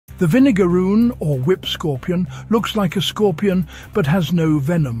The Vinegaroon, or whip scorpion, looks like a scorpion but has no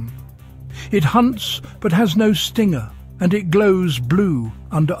venom. It hunts but has no stinger, and it glows blue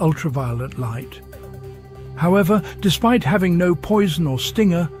under ultraviolet light. However, despite having no poison or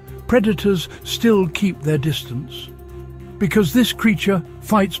stinger, predators still keep their distance. Because this creature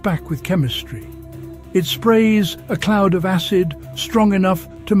fights back with chemistry. It sprays a cloud of acid strong enough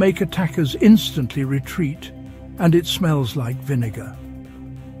to make attackers instantly retreat, and it smells like vinegar.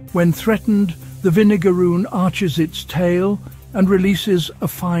 When threatened, the Vinegaroon arches its tail and releases a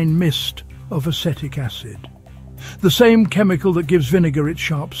fine mist of acetic acid, the same chemical that gives vinegar its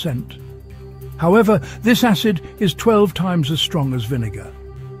sharp scent. However, this acid is 12 times as strong as vinegar.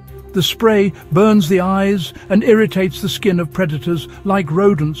 The spray burns the eyes and irritates the skin of predators like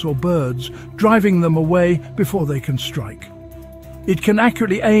rodents or birds, driving them away before they can strike. It can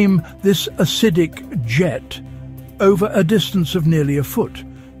accurately aim this acidic jet over a distance of nearly a foot,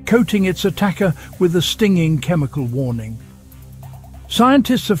 coating its attacker with a stinging chemical warning.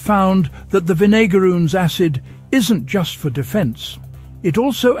 Scientists have found that the Vinegaroon's acid isn't just for defense. It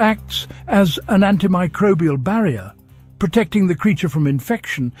also acts as an antimicrobial barrier, protecting the creature from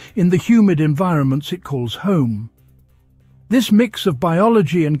infection in the humid environments it calls home. This mix of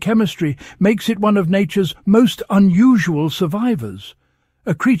biology and chemistry makes it one of nature's most unusual survivors,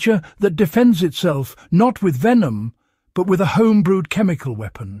 a creature that defends itself not with venom, but with a home-brewed chemical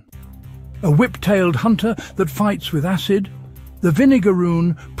weapon. A whip-tailed hunter that fights with acid, the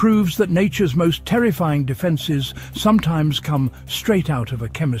Vinegaroon proves that nature's most terrifying defenses sometimes come straight out of a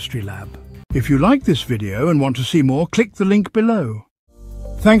chemistry lab. If you like this video and want to see more, click the link below.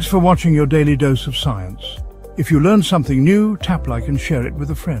 Thanks for watching your daily dose of science. If you learned something new, tap like and share it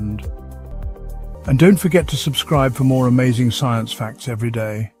with a friend. And don't forget to subscribe for more amazing science facts every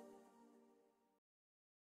day.